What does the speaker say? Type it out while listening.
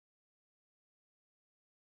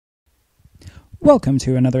Welcome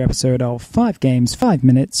to another episode of 5 Games, 5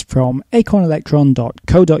 Minutes from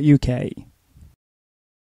acornelectron.co.uk.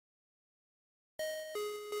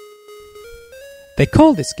 They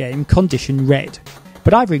call this game Condition Red,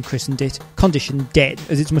 but I've rechristened it Condition Dead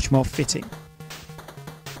as it's much more fitting.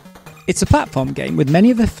 It's a platform game with many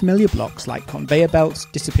of the familiar blocks like conveyor belts,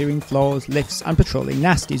 disappearing floors, lifts and patrolling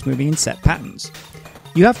nasties moving in set patterns.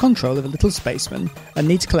 You have control of a little spaceman and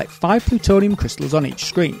need to collect 5 plutonium crystals on each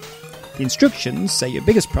screen. The instructions say your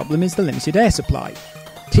biggest problem is the limited air supply.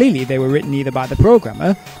 Clearly they were written either by the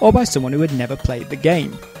programmer or by someone who had never played the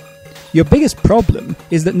game. Your biggest problem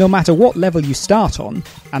is that no matter what level you start on,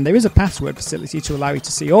 and there is a password facility to allow you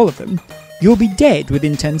to see all of them, you'll be dead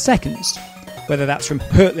within 10 seconds. Whether that's from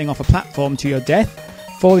hurtling off a platform to your death,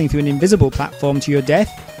 falling through an invisible platform to your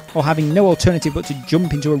death, or having no alternative but to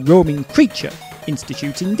jump into a roaming creature,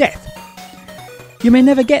 instituting death. You may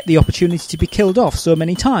never get the opportunity to be killed off so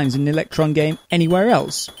many times in an Electron game anywhere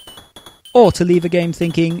else. Or to leave a game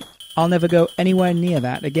thinking, I'll never go anywhere near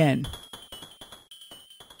that again.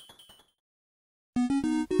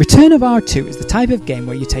 Return of R2 is the type of game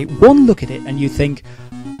where you take one look at it and you think,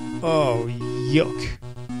 oh yuck.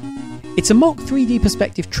 It's a mock 3D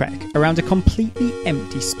perspective trek around a completely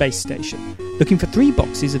empty space station, looking for 3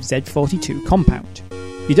 boxes of Z42 compound.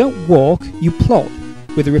 You don't walk, you plod,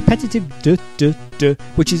 with a repetitive duh,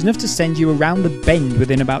 which is enough to send you around the bend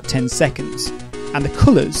within about 10 seconds, and the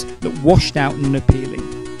colours look washed out and unappealing.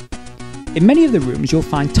 In many of the rooms you'll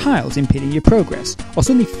find tiles impeding your progress, or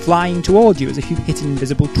suddenly flying towards you as if you've hit an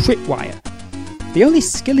invisible tripwire. The only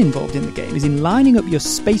skill involved in the game is in lining up your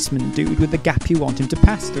spaceman dude with the gap you want him to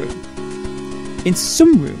pass through. In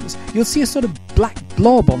some rooms you'll see a sort of black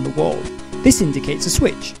blob on the wall. This indicates a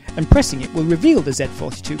switch, and pressing it will reveal the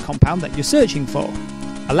Z42 compound that you're searching for.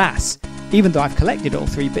 Alas, even though I've collected all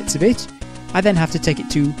 3 bits of it, I then have to take it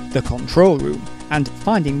to the control room, and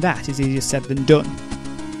finding that is easier said than done.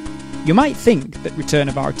 You might think that Return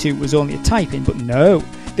of R2 was only a type-in, but no,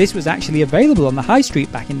 this was actually available on the high street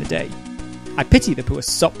back in the day. I pity the poor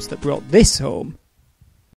sops that brought this home.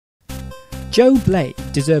 Joe Blade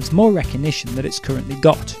deserves more recognition than it's currently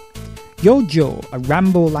got. You're Joe, a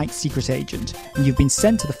Rambo-like secret agent, and you've been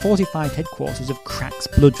sent to the fortified headquarters of Crack's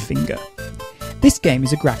Bloodfinger. This game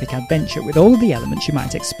is a graphic adventure with all of the elements you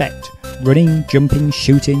might expect: running, jumping,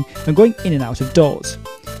 shooting, and going in and out of doors.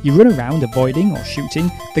 You run around avoiding or shooting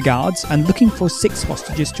the guards and looking for 6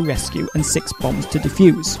 hostages to rescue and 6 bombs to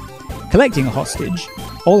defuse. Collecting a hostage,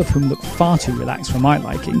 all of whom look far too relaxed for my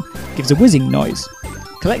liking, gives a whizzing noise.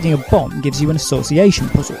 Collecting a bomb gives you an association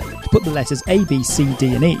puzzle to put the letters A, B, C,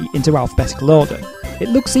 D and E into alphabetical order. It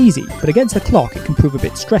looks easy, but against the clock it can prove a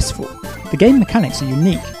bit stressful. The game mechanics are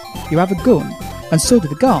unique. You have a gun, and so do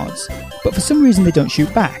the guards, but for some reason they don't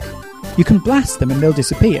shoot back. You can blast them and they'll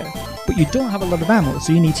disappear, but you don't have a lot of ammo,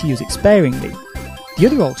 so you need to use it sparingly. The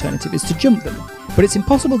other alternative is to jump them, but it's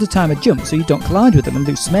impossible to time a jump so you don't collide with them and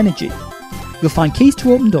lose some energy. You'll find keys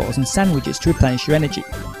to open doors and sandwiches to replenish your energy.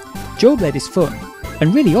 Joe Blade is fun,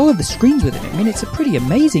 and really all of the screens within it mean it's a pretty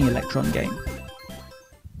amazing Electron game.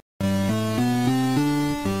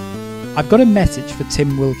 I've got a message for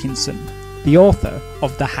Tim Wilkinson, the author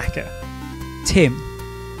of The Hacker. Tim,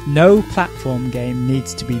 no platform game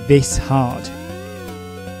needs to be this hard.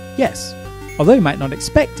 Yes, although you might not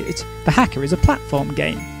expect it, The Hacker is a platform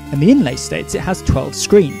game, and the inlay states it has 12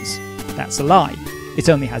 screens. That's a lie, it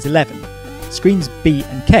only has 11. Screens B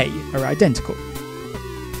and K are identical.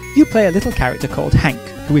 You play a little character called Hank,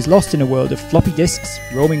 who is lost in a world of floppy disks,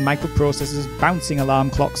 roaming microprocessors, bouncing alarm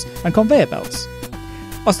clocks, and conveyor belts.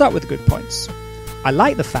 I'll start with the good points. I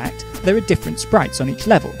like the fact there are different sprites on each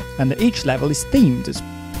level, and that each level is themed as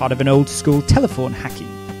part of an old school telephone hacking.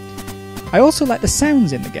 I also like the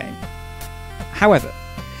sounds in the game. However,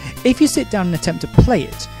 if you sit down and attempt to play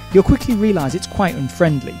it, you'll quickly realise it's quite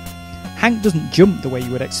unfriendly. Hank doesn't jump the way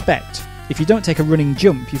you would expect. If you don't take a running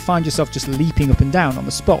jump, you find yourself just leaping up and down on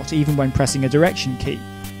the spot even when pressing a direction key.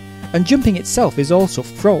 And jumping itself is also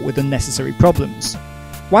fraught with unnecessary problems.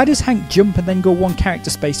 Why does Hank jump and then go 1 character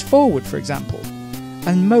space forward, for example?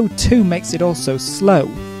 And Mode 2 makes it all so slow.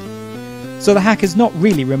 So the hack is not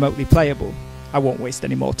really remotely playable. I won't waste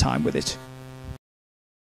any more time with it.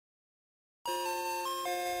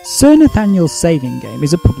 Sir Nathaniel's saving game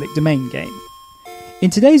is a public domain game. In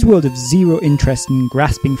today's world of zero interest and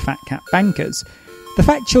grasping fat cat bankers, the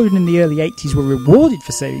fact children in the early 80s were rewarded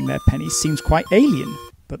for saving their pennies seems quite alien,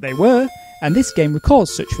 but they were, and this game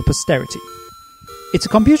records such for posterity. It's a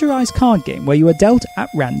computerised card game where you are dealt at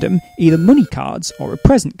random either money cards or a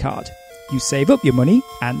present card. You save up your money,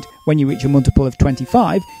 and when you reach a multiple of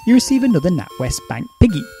 25, you receive another NatWest Bank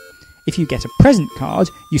Piggy. If you get a present card,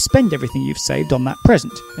 you spend everything you've saved on that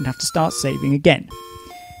present and have to start saving again.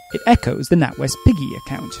 It echoes the NatWest Piggy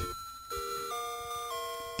account.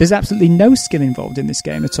 There's absolutely no skill involved in this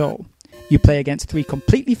game at all. You play against 3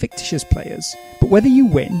 completely fictitious players, but whether you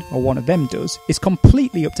win, or one of them does, is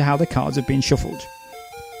completely up to how the cards have been shuffled.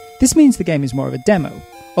 This means the game is more of a demo,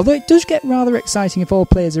 although it does get rather exciting if all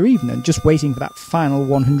players are even and just waiting for that final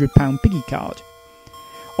 £100 piggy card.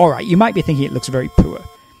 Alright, you might be thinking it looks very poor,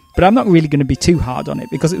 but I'm not really going to be too hard on it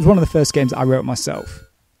because it was one of the first games that I wrote myself.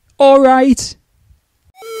 Alright!